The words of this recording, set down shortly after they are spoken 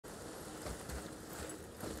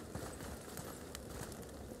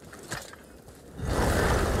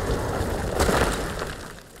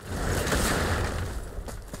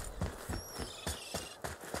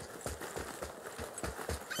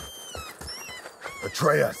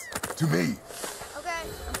Atreus, to me. Okay,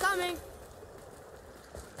 I'm coming.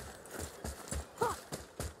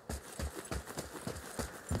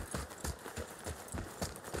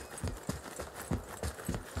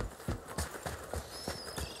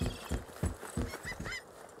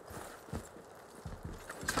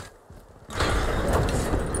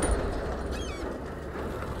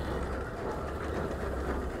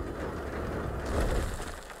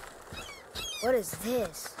 What is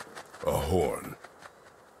this? A horn.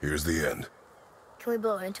 Here's the end. Can we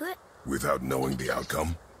blow into it? Without knowing the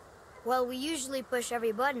outcome? Well, we usually push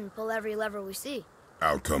every button, pull every lever we see.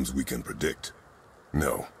 Outcomes we can predict.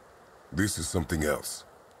 No. This is something else.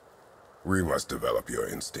 We must develop your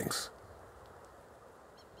instincts.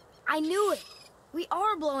 I knew it! We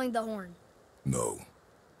are blowing the horn. No.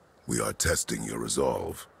 We are testing your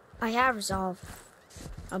resolve. I have resolve.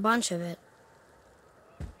 A bunch of it.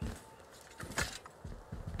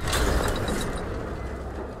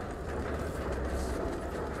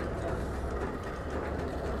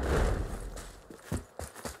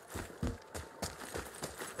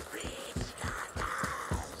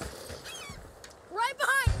 Right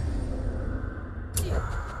behind!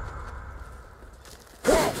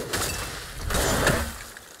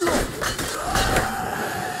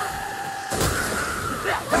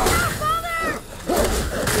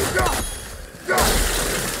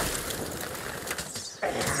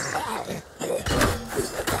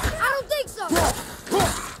 I don't think so!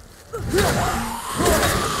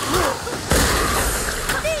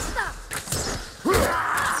 Batista!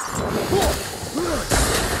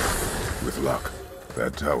 With luck,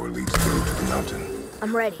 that tower leads through to the mountain.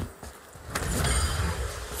 I'm ready.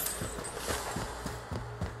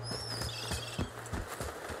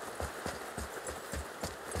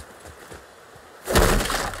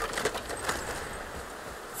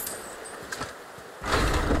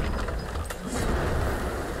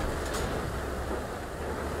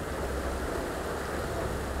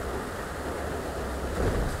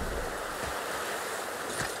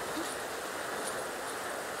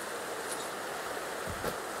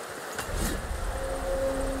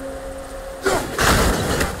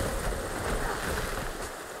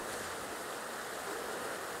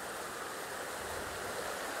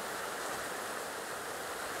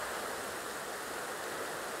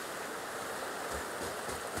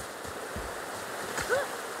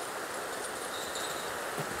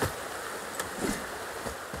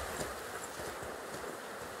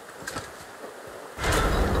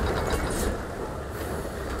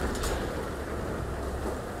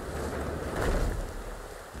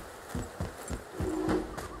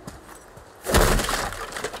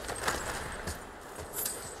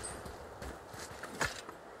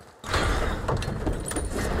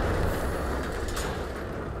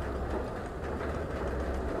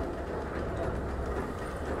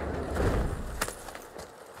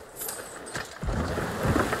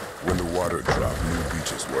 When the water dropped, new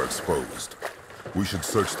beaches were exposed. We should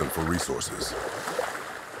search them for resources.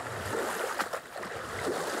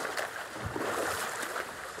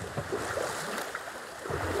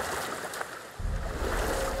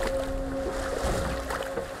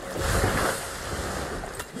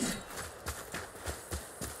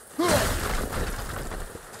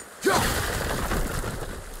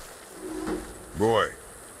 Boy,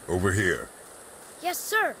 over here. Yes,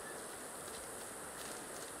 sir.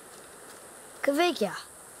 Kavekya.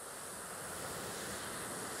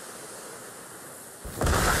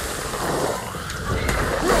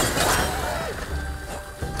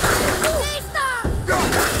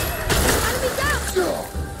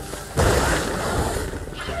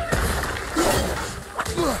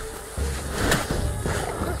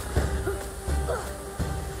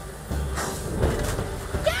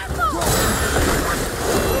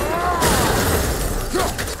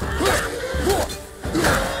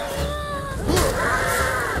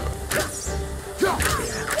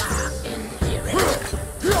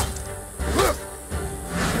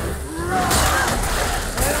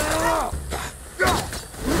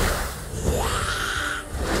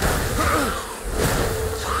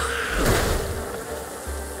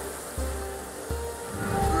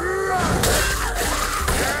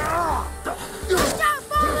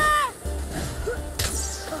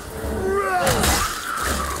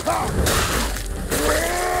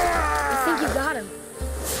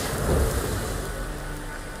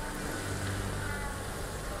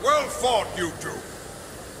 Well fought, you two.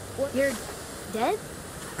 What, you're dead?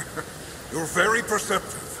 You're very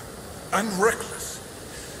perceptive and reckless.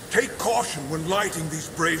 Take caution when lighting these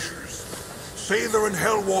braziers. Sailor and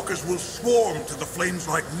Hellwalkers will swarm to the flames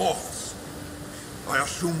like moths. I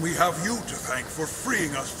assume we have you to thank for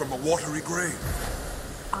freeing us from a watery grave.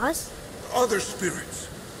 Us? Other spirits.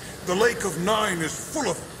 The Lake of Nine is full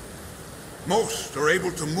of them. Most are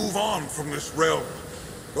able to move on from this realm,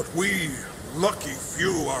 but we, lucky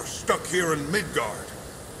few, are stuck here in Midgard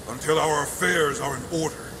until our affairs are in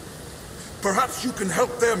order. Perhaps you can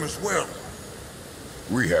help them as well.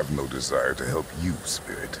 We have no desire to help you,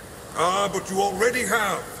 Spirit. Ah, but you already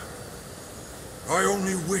have. I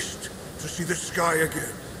only wished to see the sky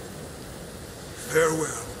again.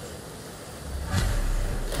 Farewell.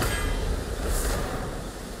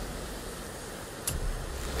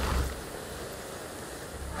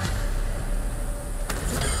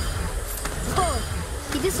 Oh,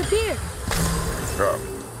 he disappeared.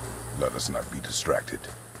 Come, let us not be distracted.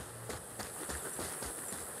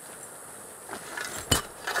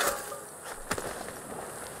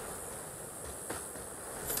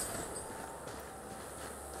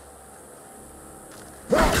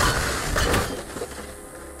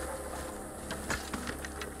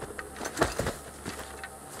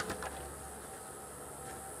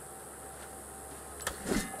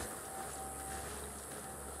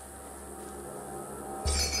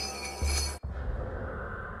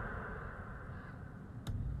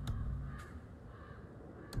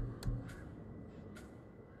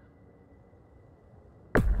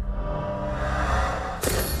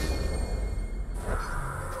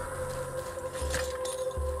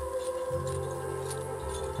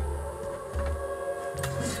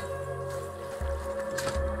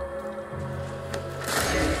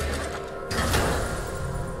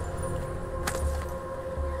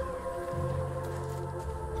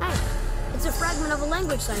 It's a fragment of a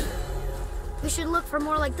language cipher. We should look for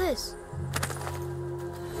more like this.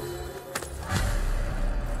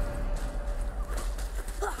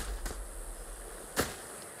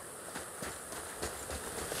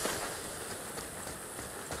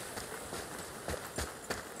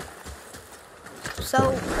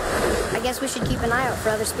 So, I guess we should keep an eye out for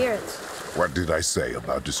other spirits. What did I say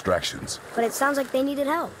about distractions? But it sounds like they needed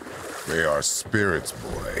help. They are spirits,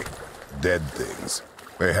 boy. Dead things.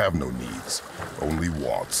 They have no needs, only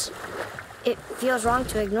wants. It feels wrong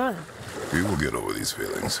to ignore them. We will get over these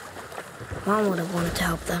feelings. Mom would have wanted to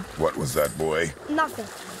help them. What was that, boy? Nothing.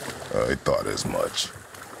 I thought as much.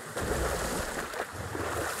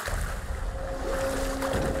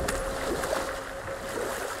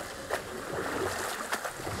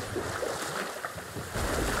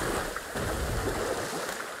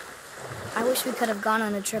 I wish we could have gone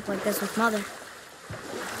on a trip like this with Mother.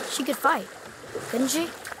 She could fight, couldn't she?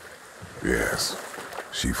 Yes,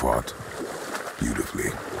 she fought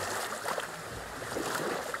beautifully.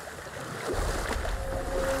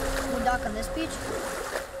 Can we dock on this beach?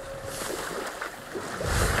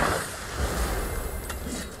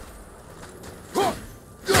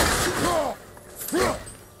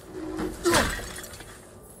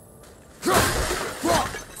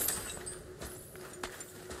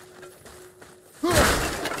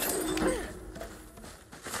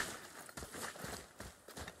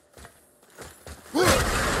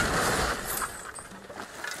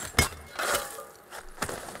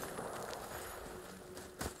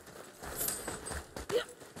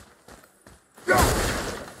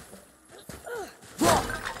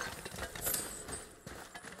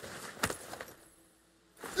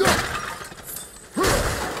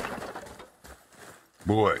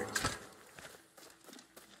 Boy.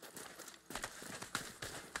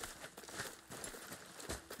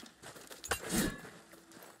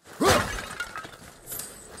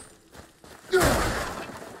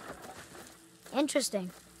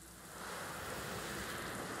 Interesting.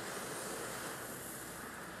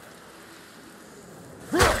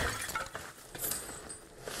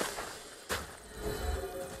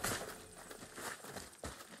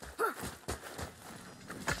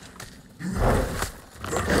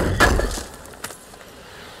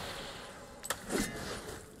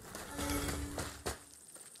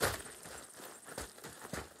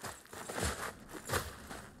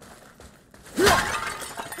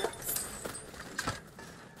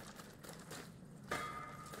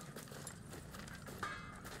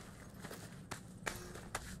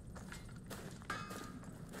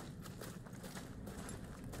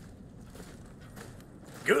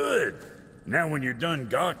 Good. Now when you're done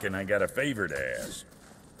gawking, I got a favor to ask.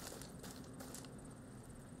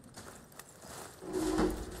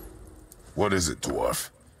 What is it, dwarf?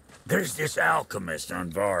 There's this alchemist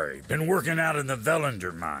on Vari, been working out in the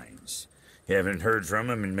Velander mines. You haven't heard from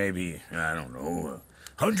him in maybe, I don't know,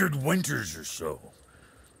 100 winters or so.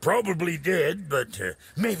 Probably dead, but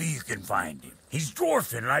maybe you can find him. He's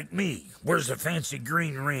dwarfing like me, wears a fancy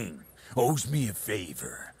green ring. owes me a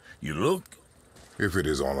favor. You look? If it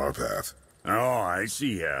is on our path. Oh, I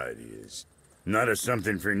see how it is. Not a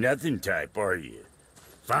something-for-nothing type, are you?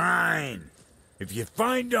 Fine. If you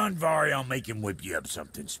find Anvari, I'll make him whip you up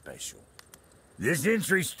something special. This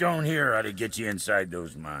entry stone here ought to get you inside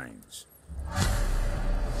those mines.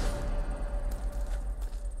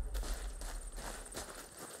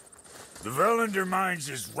 The Velander mines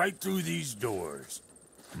is right through these doors.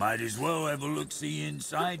 Might as well have a look-see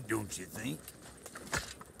inside, don't you think?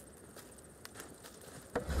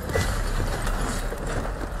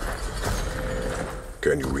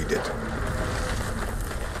 Can you read it?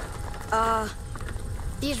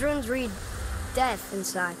 These runes read death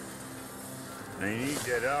inside. I need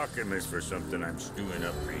that alchemist for something I'm stewing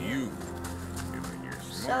up for you. If you're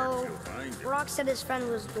smart, So, you'll find it. BROK said his friend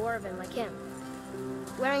was dwarven like him.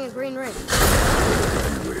 Wearing a green ring.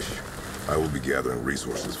 If you wish. I will be gathering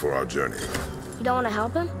resources for our journey. You don't want to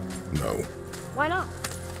help him? No. Why not?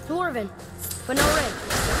 Dwarven, but no ring.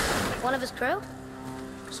 One of his crew?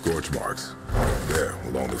 Scorch marks. There,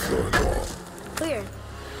 along the floor and wall. Weird.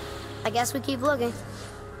 I guess we keep looking.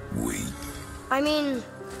 We? I mean,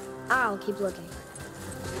 I'll keep looking.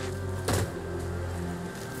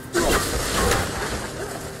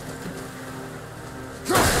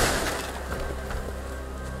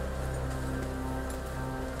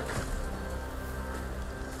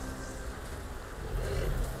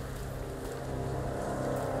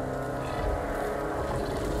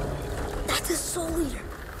 That's his soul eater.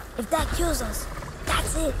 If that kills us,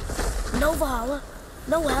 that's it. No Valhalla,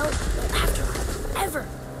 no hell, no afterlife, ever.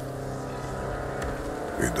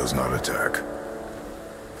 It does not attack.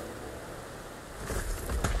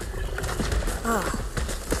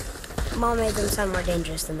 Mom made them sound more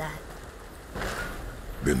dangerous than that.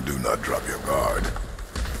 Then do not drop your guard.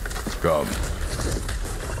 Come.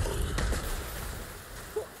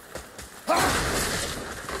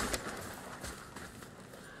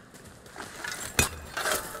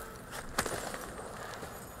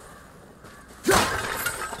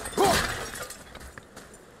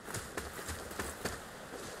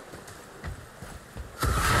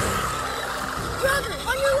 Brother,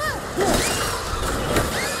 on your left!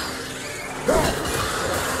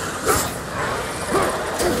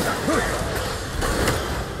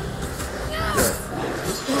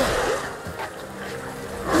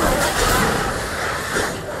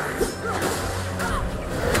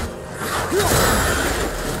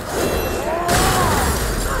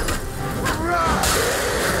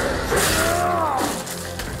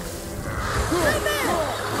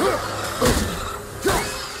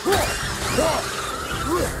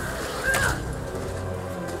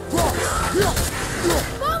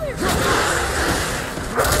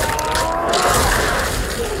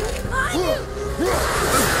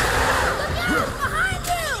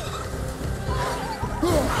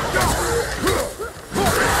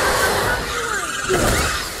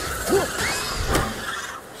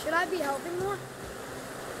 Should I be helping more?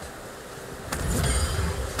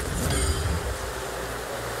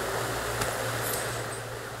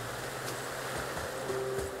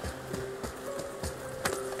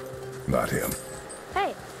 Not him. Hey,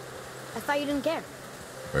 I thought you didn't care.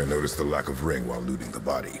 I noticed the lack of ring while looting the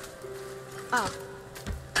body. Oh.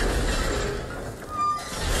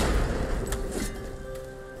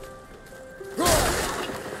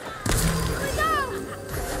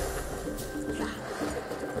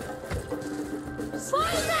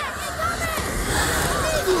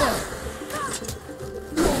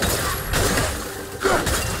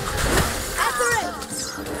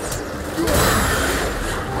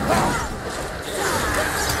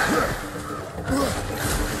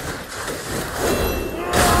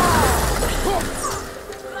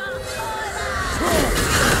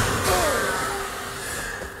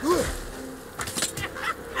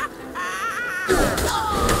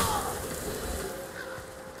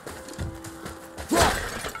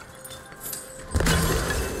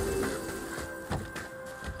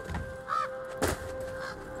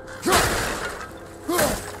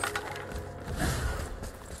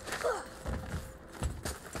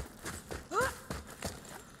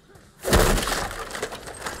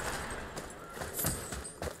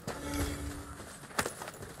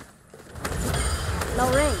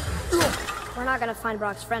 No ring. We're not gonna find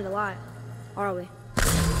Brock's friend alive, are we?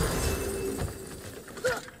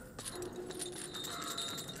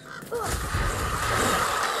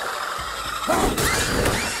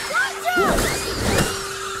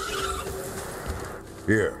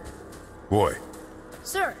 Here. Boy.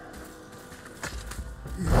 Sir.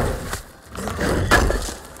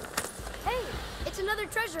 Hey, it's another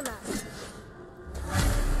treasure map.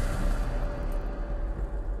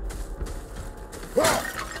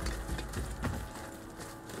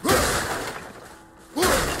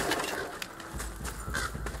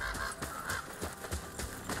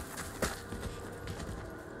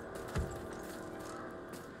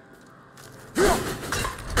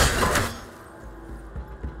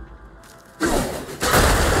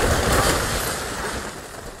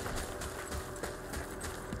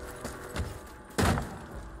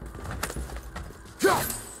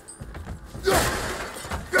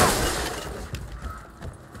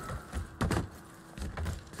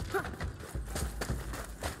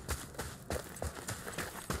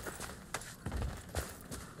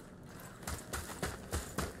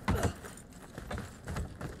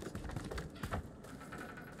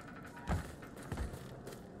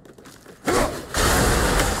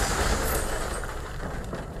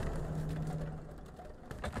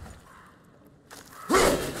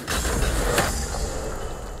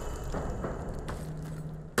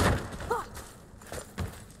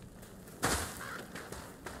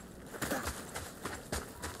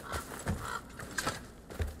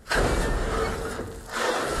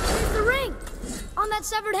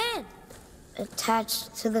 severed hand?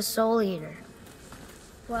 Attached to the Soul Eater.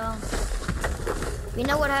 Well, we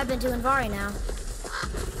know what happened to Anvari now.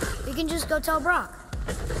 We can just go tell BROK.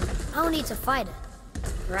 I don't need to fight it,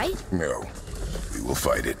 right? No, we will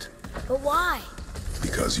fight it. But why?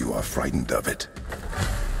 Because you are frightened of it.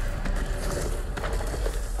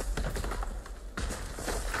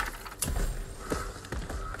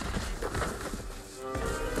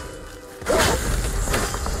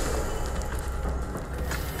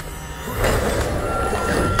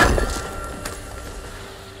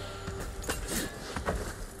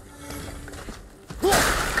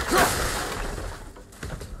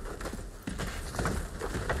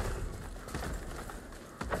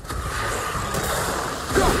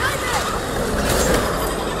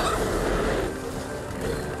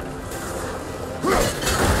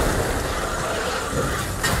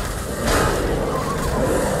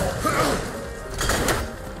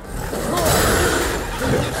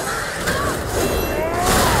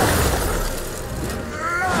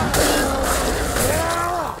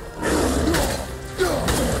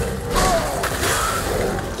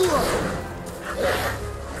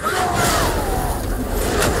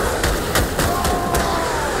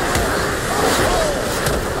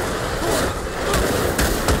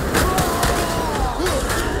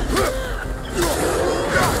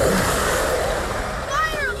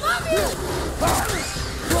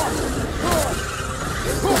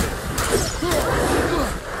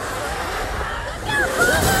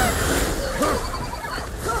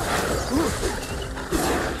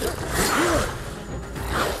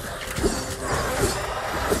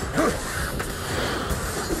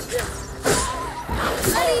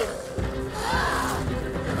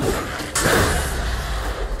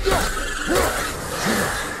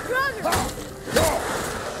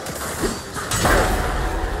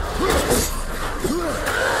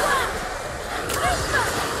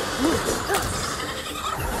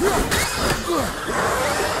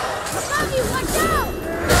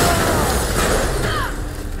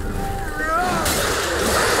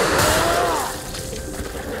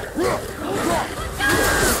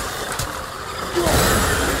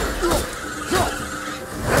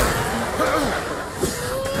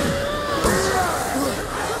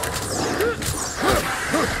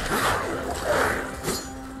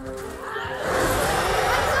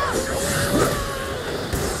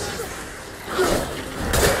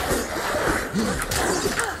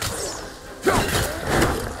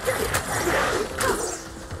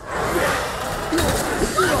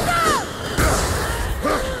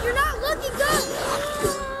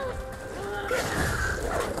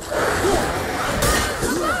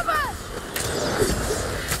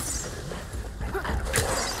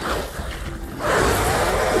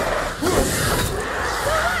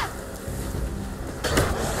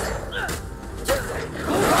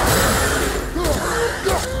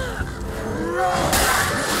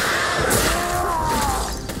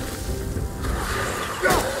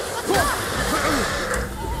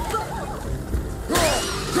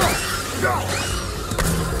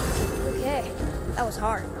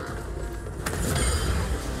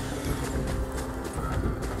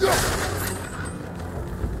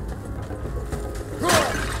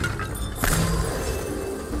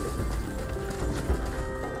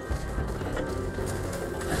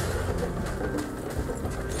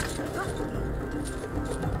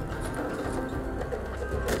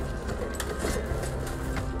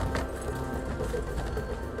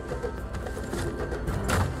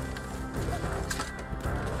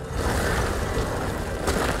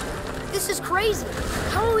 Crazy.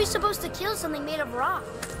 How are we supposed to kill something made of rock?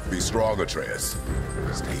 Be strong, Atreus.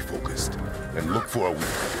 Stay focused and look for a weak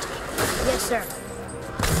point. Yes, sir.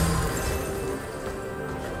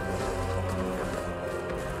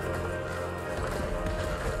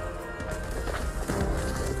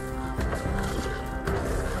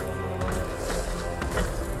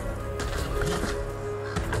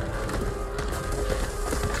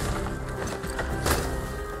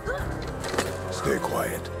 Stay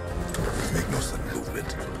quiet. Make no sudden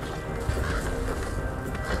movement.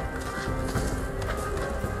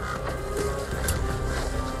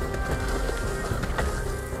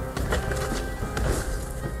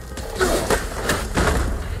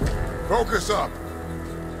 Focus up.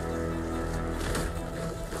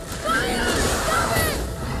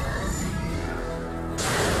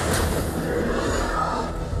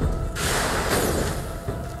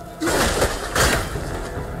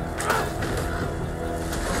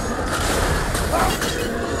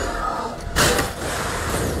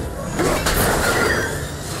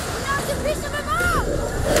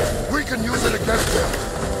 We can use it against him.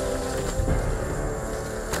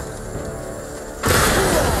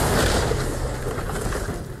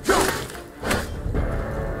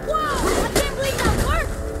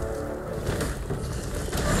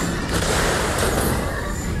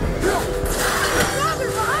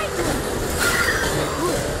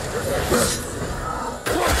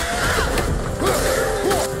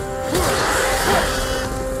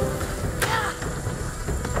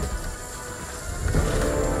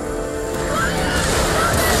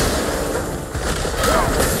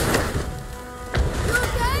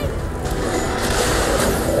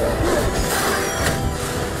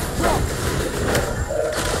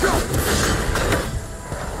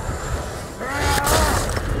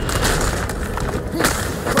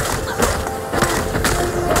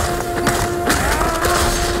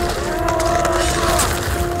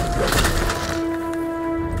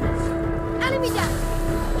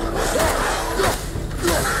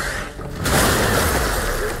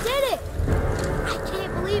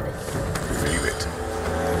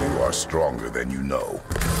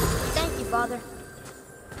 Father.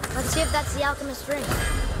 Let's see if that's the alchemist's ring.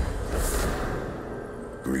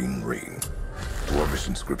 Green ring. Dwarvish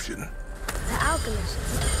inscription. The alchemist.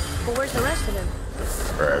 But where's the rest of him?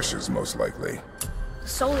 Ashes, most likely. The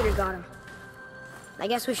Soul Eater got him. I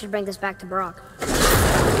guess we should bring this back to BROK.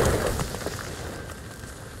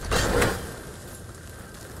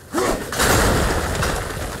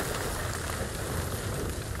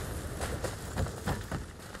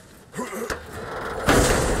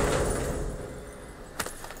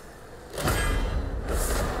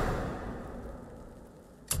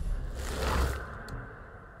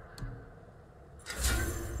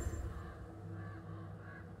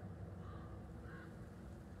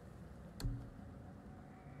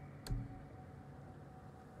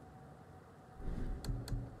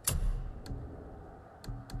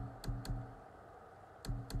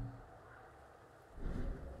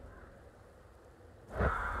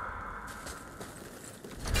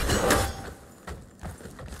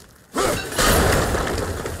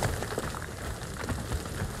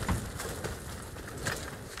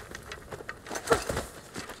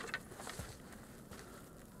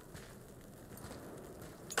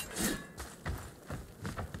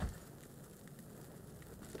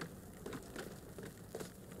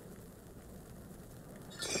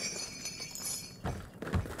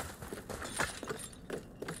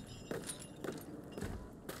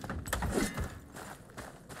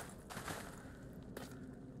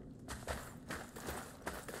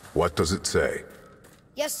 What does it say?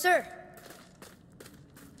 Yes, sir.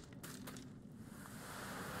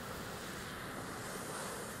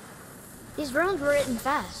 These runes were written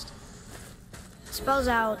fast. It spells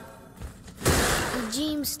out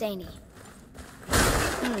Eugene Staney.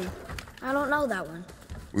 I don't know that one.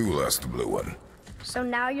 We will ask the blue one. So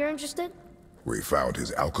now you're interested? We found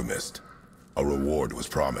his alchemist. A reward was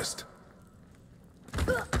promised.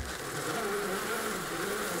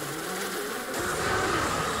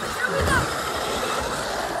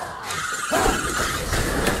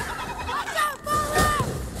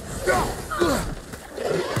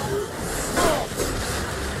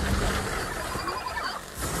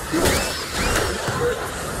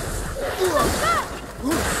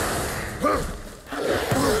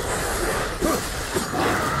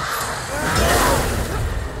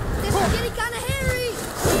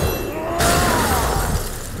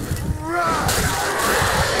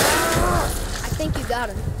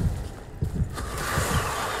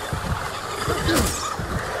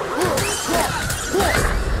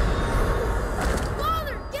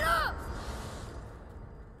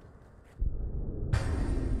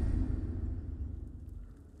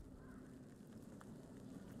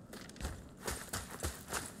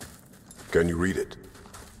 Can you read it?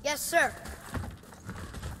 Yes, sir.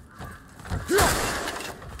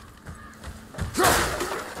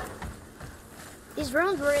 These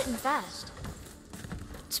runes were written fast.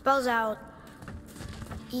 It spells out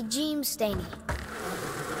Eugene Staney.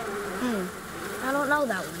 I don't know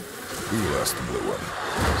that one. We will ask the blue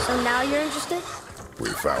one. So now you're interested? We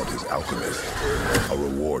found his alchemist. A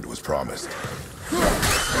reward was promised.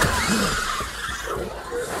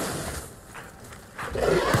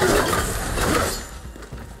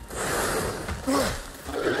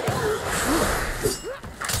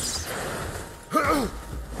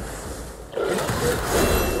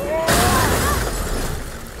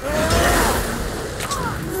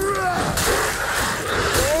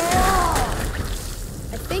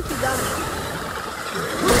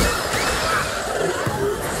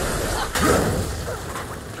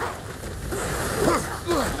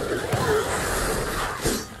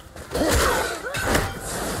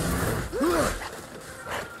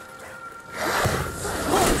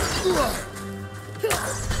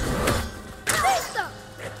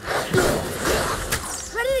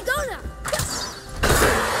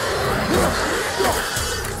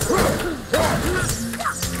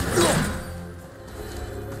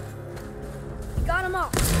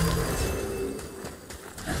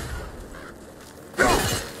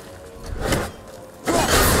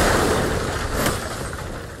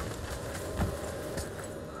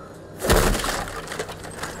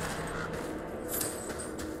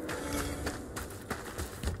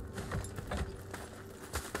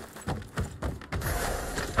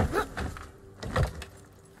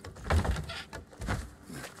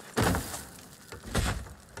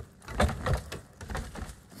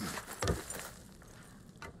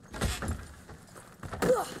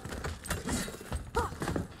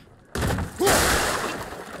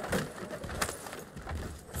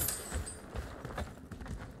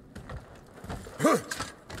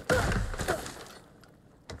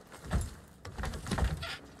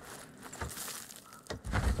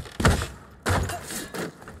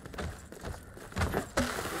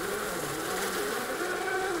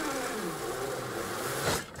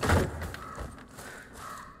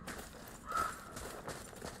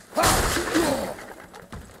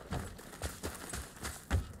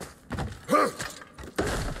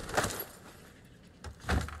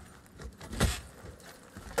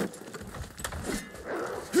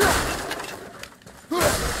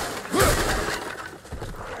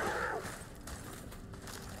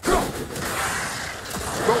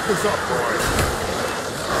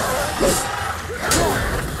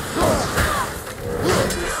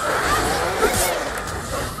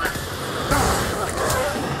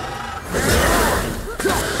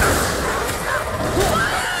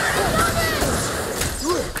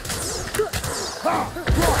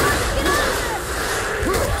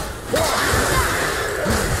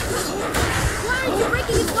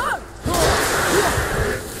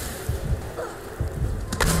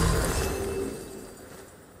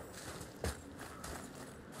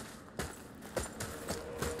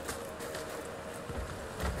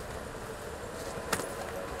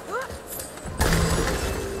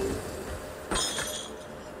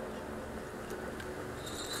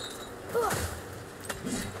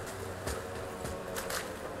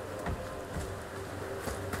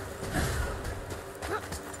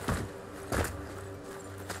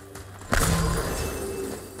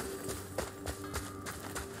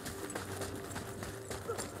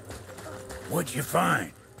 What'd you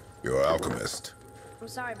find? Your alchemist. I'm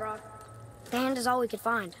sorry, Brock. The hand is all we could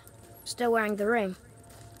find. Still wearing the ring.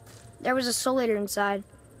 There was a soul eater inside,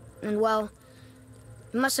 and well,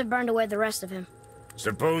 it must have burned away the rest of him.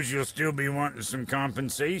 Suppose you'll still be wanting some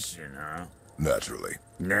compensation, huh? Naturally.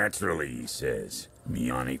 Naturally, he says.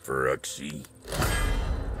 Miani Feruxi.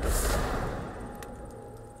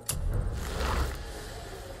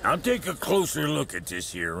 I'll take a closer look at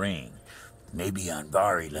this here ring. Maybe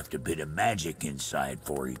Anvari left a bit of magic inside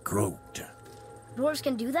for he croaked. Dwarves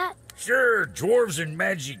can do that? Sure, dwarves and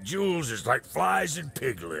magic jewels is like flies and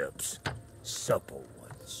pig lips. Supple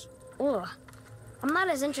ones. Ugh. I'm not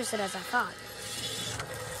as interested as I thought.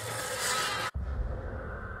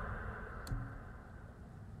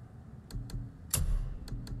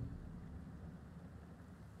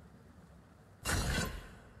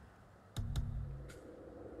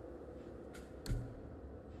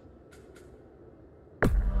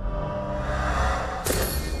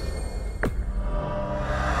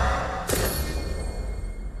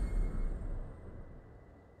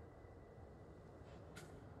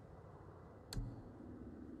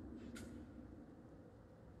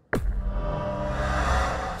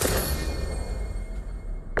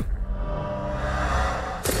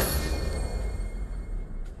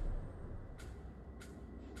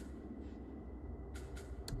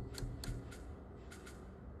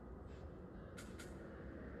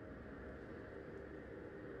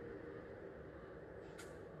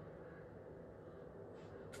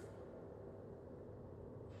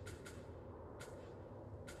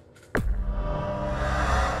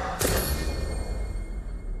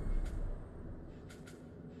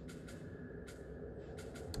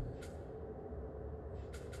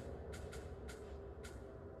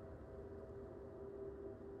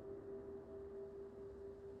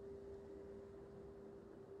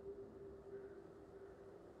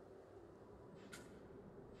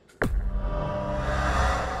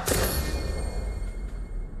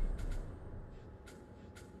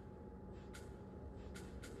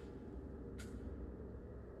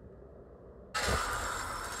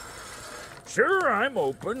 Sure, I'm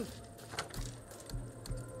open.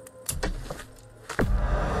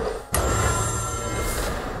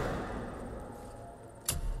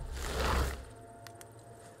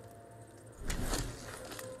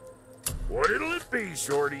 What'll it be,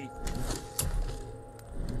 Shorty?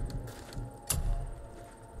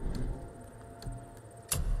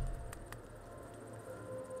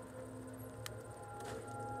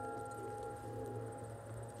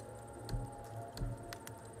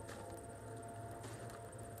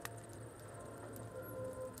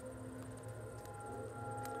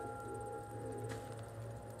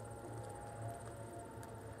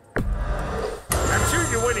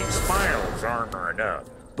 Your winning smiles aren't enough,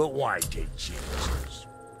 but why take chances?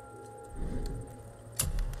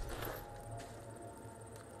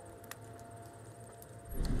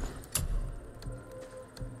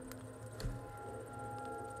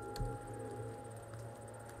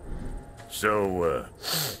 So,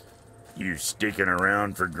 you sticking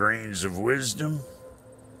around for grains of wisdom?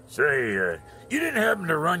 Say, you didn't happen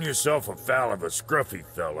to run yourself afoul of a scruffy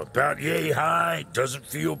fella, about yay high, doesn't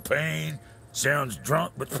feel pain, sounds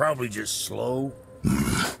drunk, but probably just slow?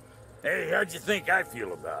 Hey, how'd you think I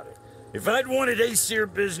feel about it? If I'd wanted Aesir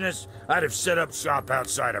business, I'd have set up shop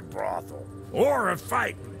outside a brothel. Or a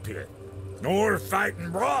fighting pit. Or a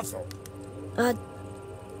fighting brothel.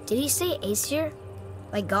 Did he say Aesir?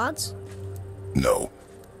 Like gods? No.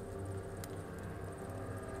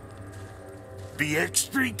 Be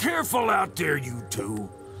extra careful out there, you two.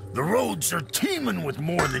 The roads are teeming with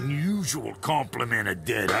more than usual complement of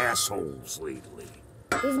dead assholes lately.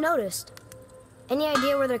 We've noticed. Any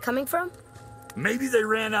idea where they're coming from? Maybe they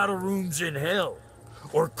ran out of rooms in hell.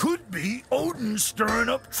 Or could be Odin stirring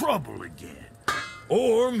up trouble again.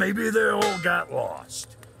 Or maybe they all got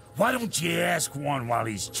lost. Why don't you ask one while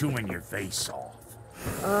he's chewing your face off?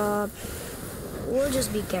 We'll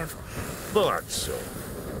just be careful. Thought so.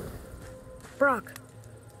 Brock,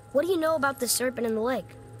 what do you know about the serpent in the lake?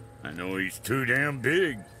 I know he's too damn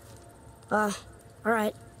big. All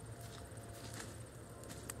right.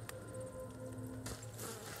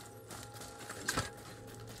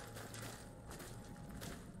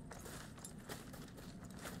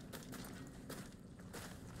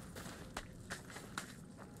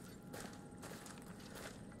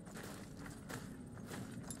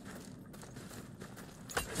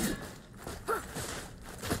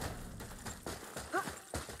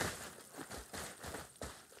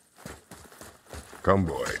 Come,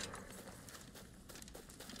 boy.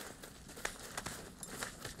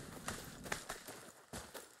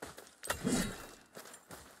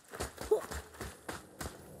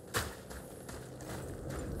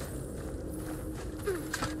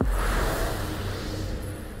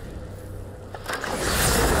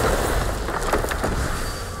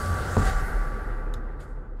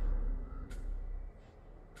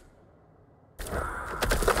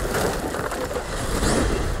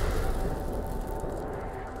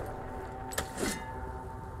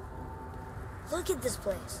 Look at this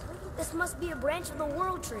place. This must be a branch of the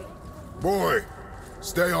World Tree. Boy,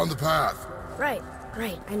 stay on the path. Right,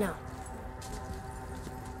 I know.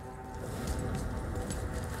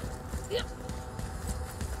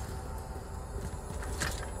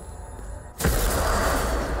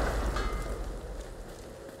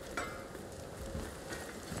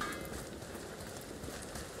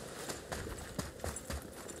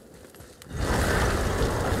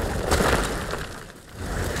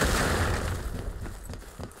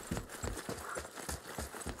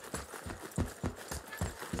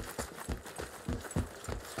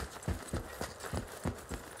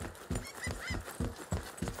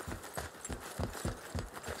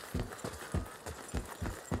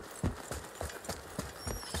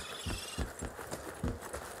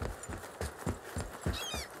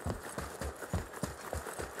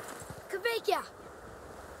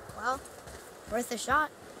 Well, worth a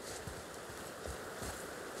shot.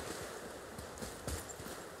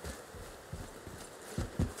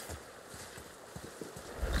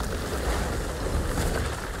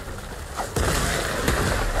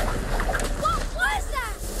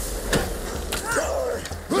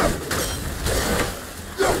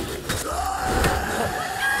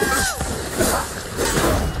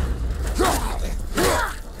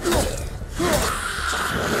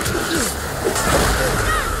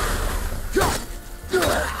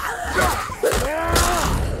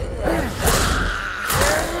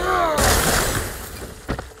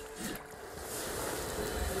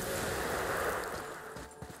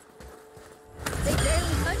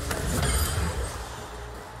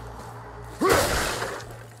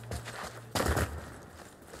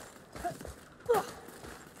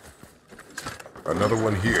 Another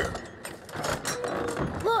one here.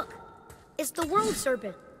 Look! It's the World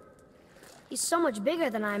Serpent. He's so much bigger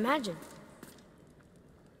than I imagined.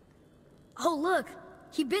 Oh, look!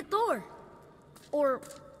 He bit Thor! Or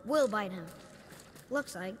will bite him.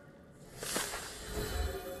 Looks like.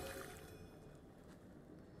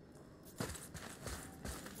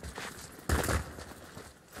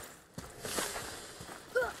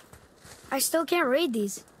 I still can't read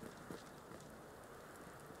these.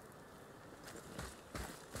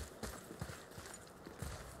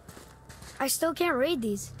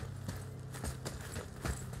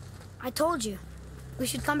 I told you. We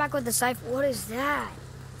should come back with the cipher. What is that?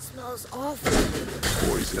 It smells awful.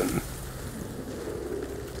 Poison.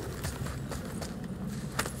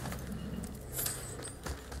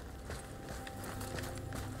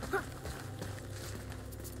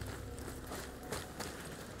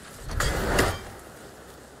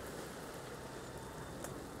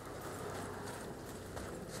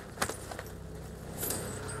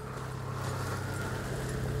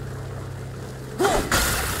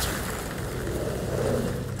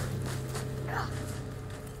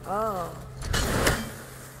 Oh.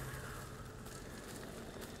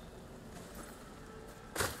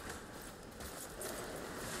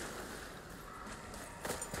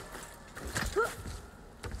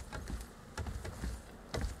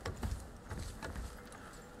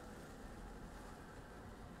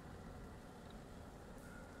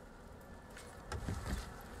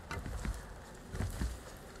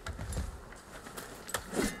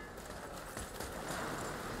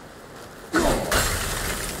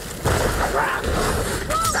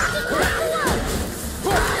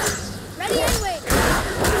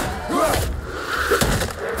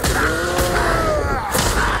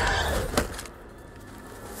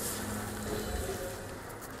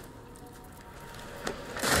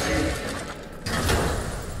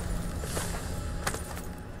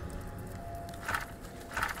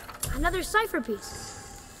 Another cipher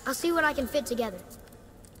piece. I'll see what I can fit together.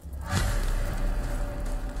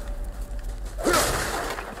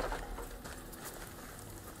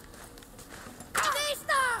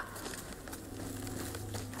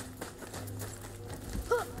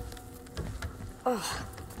 Oh,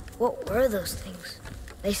 what were those things?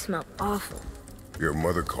 They smell awful. Your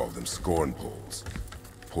mother called them scorn poles.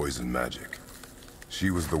 Poison magic. She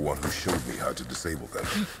was the one who showed me how to disable them.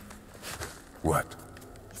 What?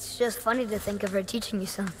 It's just funny to think of her teaching you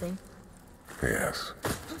something. Yes.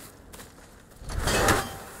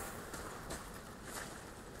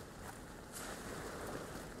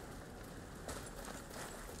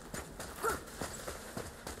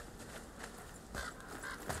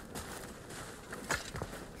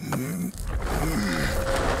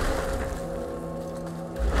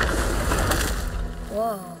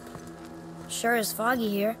 Whoa. Sure is foggy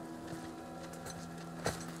here.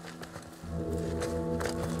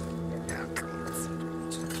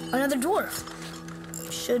 Another dwarf.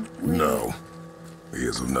 Should we... No. He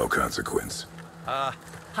is of no consequence.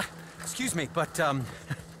 Excuse me, but,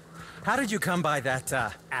 how did you come by that,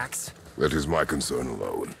 axe? That is my concern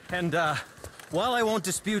alone. And, while I won't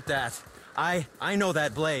dispute that, I know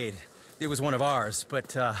that blade. It was one of ours,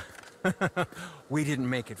 but, we didn't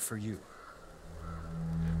make it for you.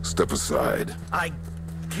 Step aside. I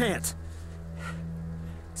can't.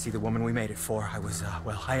 See, the woman we made it for,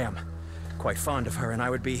 well, I am quite fond of her, and I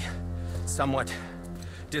would be somewhat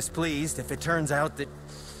displeased if it turns out that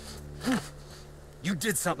you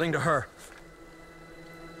did something to her.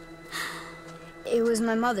 It was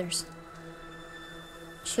my mother's.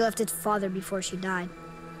 She left its father before she died.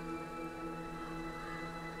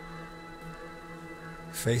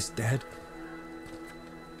 Face dead?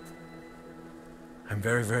 I'm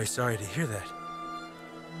very, very sorry to hear that.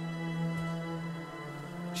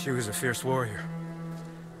 She was a fierce warrior.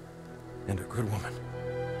 And a good woman.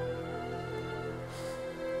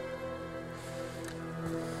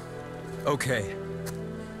 Okay.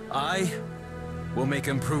 I will make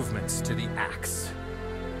improvements to the axe.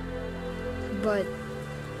 But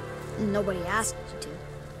nobody asked you to.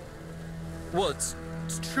 Well, it's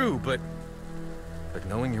true, but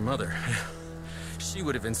knowing your mother, she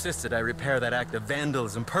would have insisted I repair that act of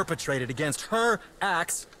vandalism perpetrated against her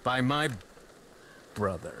axe by my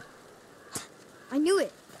brother. I knew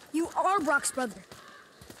it. You are Brock's brother.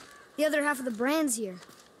 The other half of the brand's here.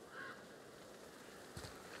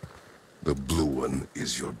 The blue one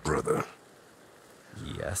is your brother.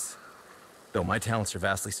 Yes. Though my talents are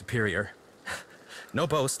vastly superior. No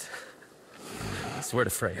boast. I swear to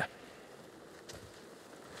Freya.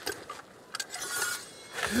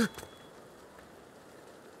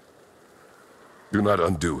 Do not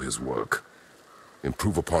undo his work.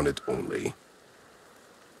 Improve upon it only.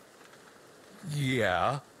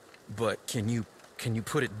 Yeah, but can you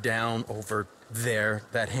put it down over there?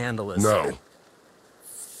 That handle is... No.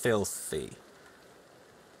 Filthy.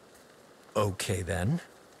 Okay, then.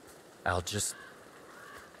 I will just...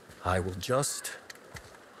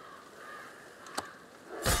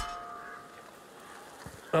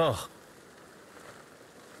 Oh.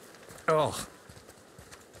 Oh.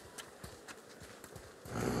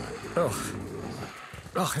 Oh.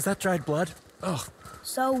 Oh, is that dried blood? Oh.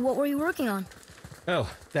 So, what were you working on? Oh,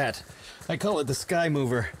 that. I call it the Sky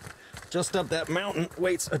Mover. Just up that mountain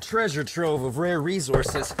waits a treasure trove of rare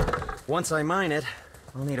resources. Once I mine it,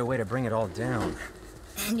 I'll need a way to bring it all down.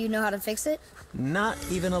 And you know how to fix it? Not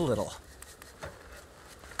even a little.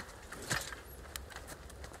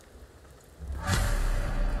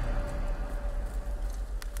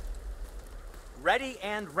 Ready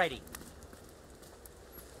and ready.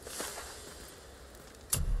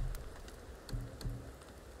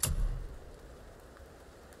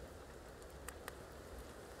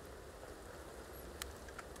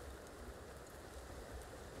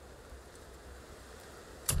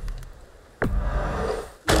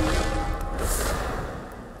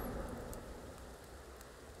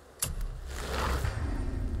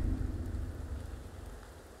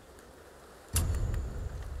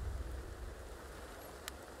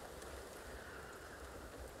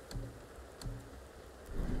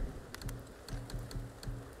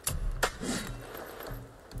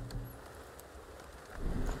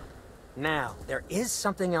 Now, there is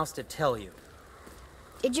something else to tell you.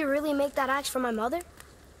 Did you really make that axe for my mother?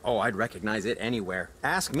 Oh, I'd recognize it anywhere.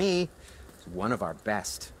 Ask me. It's one of our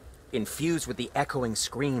best. Infused with the echoing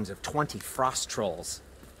screams of 20 frost trolls.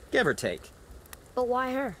 Give or take. But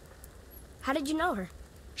why her? How did you know her?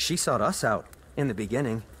 She sought us out in the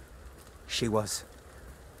beginning. She was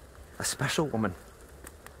a special woman.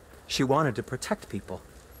 She wanted to protect people.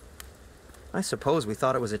 I suppose we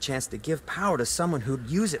thought it was a chance to give power to someone who'd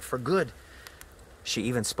use it for good. She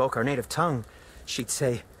even spoke our native tongue. She'd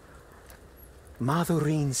say,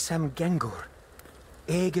 Madurin sem Gengur,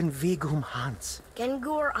 egen vigum hans.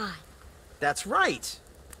 Gengur I. That's right.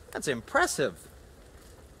 That's impressive.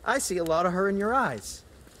 I see a lot of her in your eyes.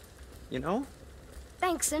 You know?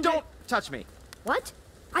 Thanks, Sindri. Don't touch me. What?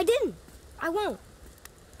 I didn't. I won't.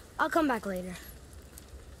 I'll come back later.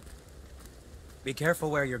 Be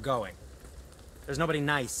careful where you're going. There's nobody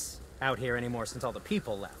nice out here anymore since all the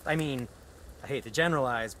people left. I mean, I hate to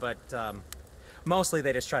generalize, but, mostly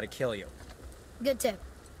they just try to kill you. Good tip.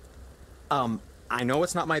 I know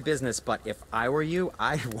it's not my business, but if I were you,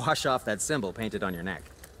 I'd wash off that symbol painted on your neck.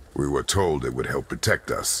 We were told it would help protect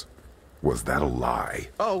us. Was that a lie?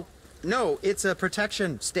 Oh, no, it's a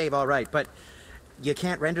protection stave, all right, but you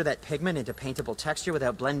can't render that pigment into paintable texture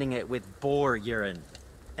without blending it with boar urine.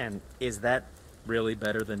 And is that really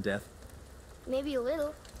better than death? Maybe a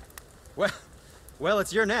little. Well,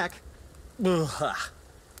 it's your neck. Ugh.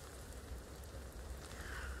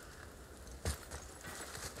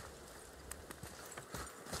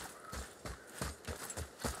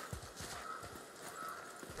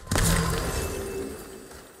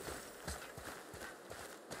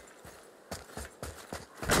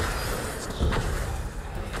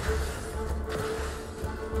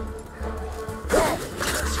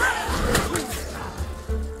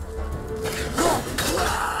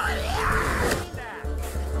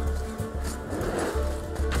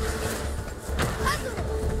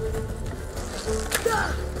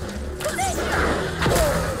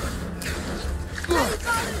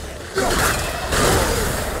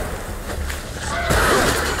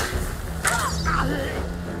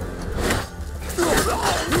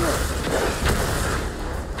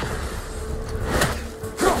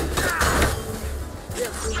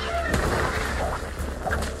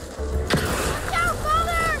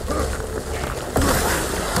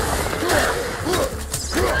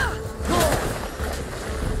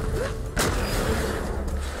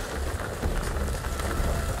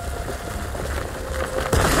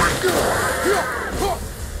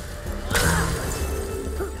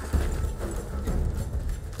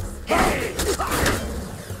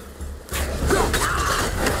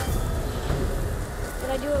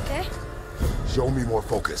 Show me more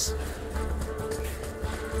focus.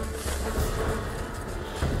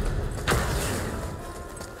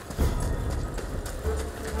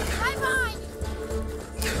 Right behind!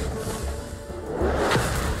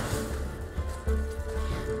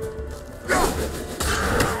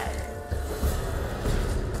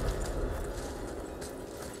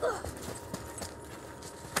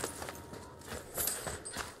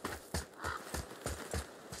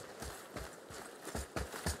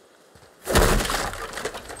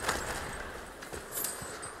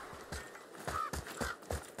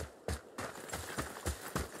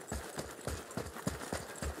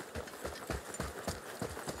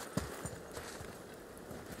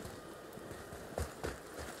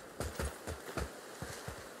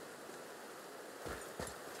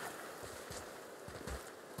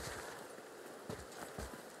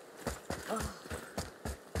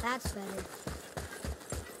 That's better.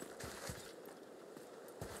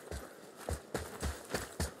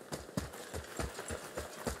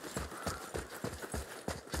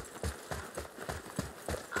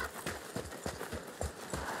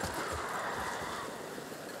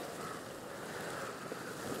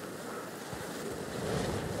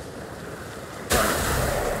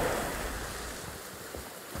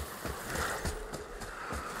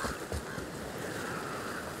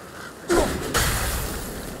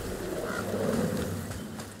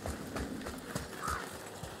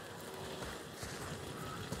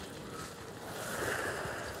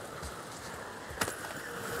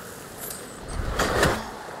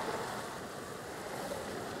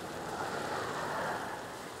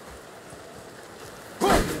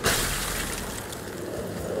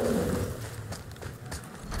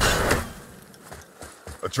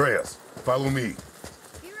 Atreus, follow me.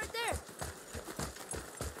 Be right there.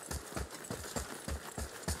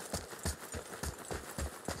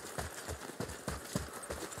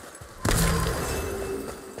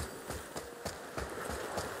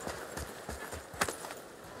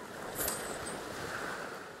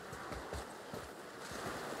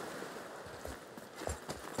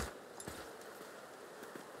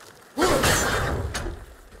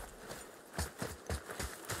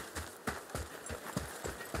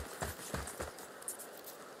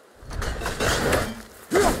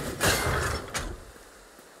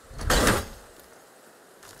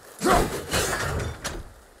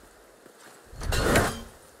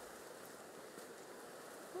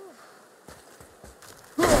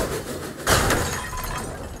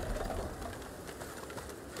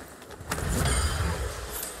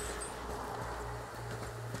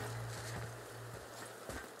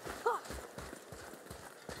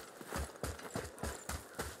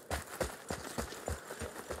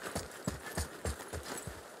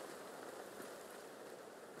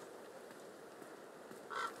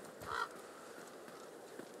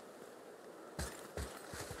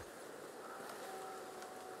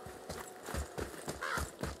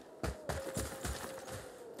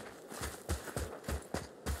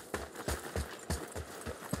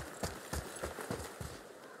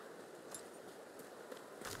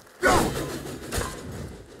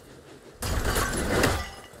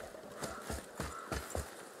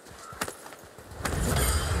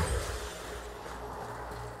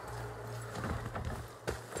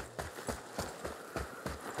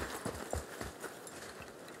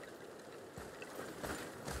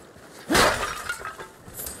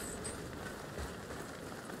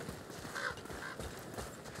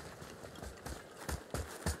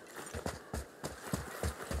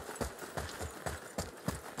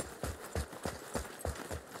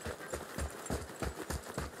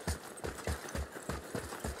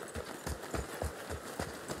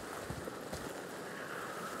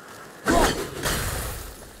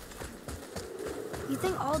 You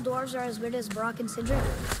think all dwarves are as weird as BROK and Cedric?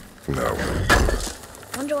 No.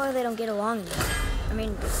 Wonder why they don't get along anymore. I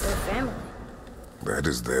mean, it's their family. That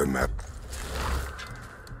is their map.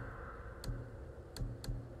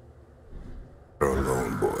 You're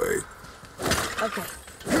alone, boy. Okay.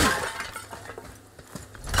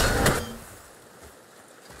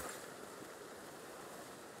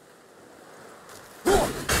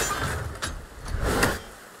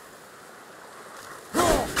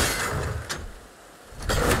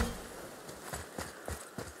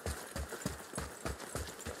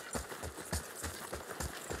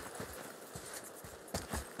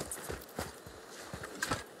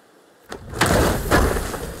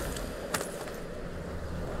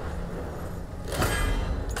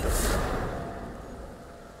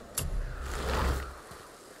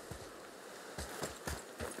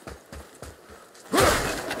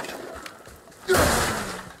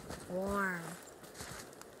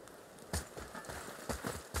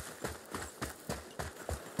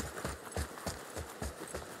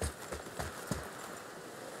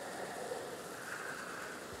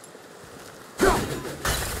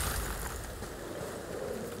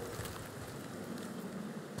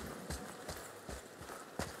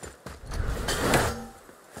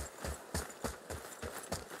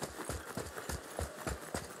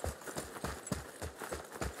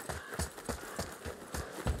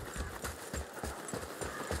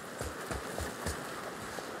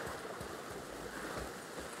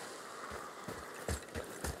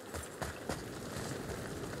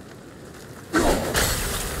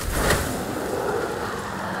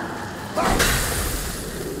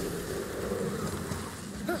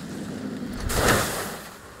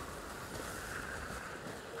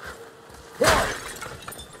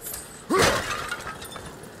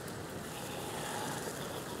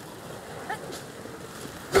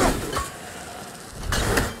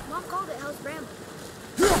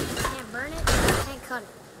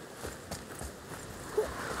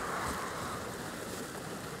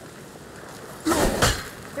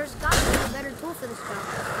 better tool for this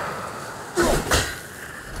job.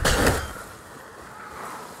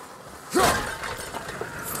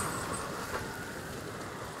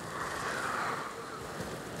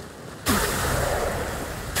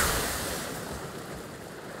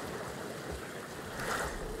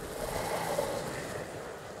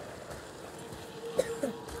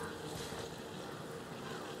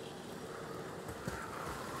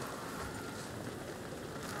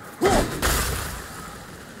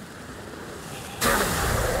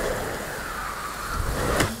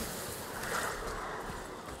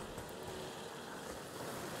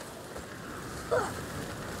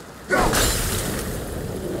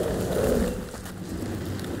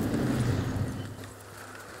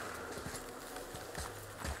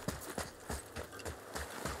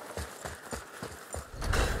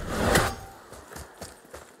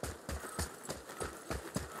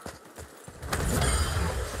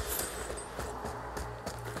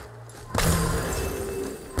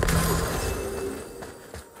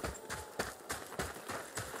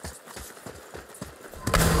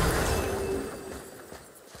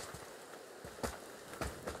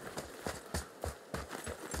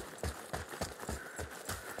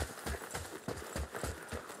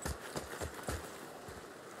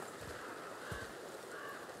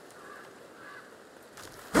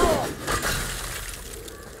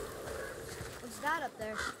 What's that up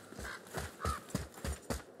there?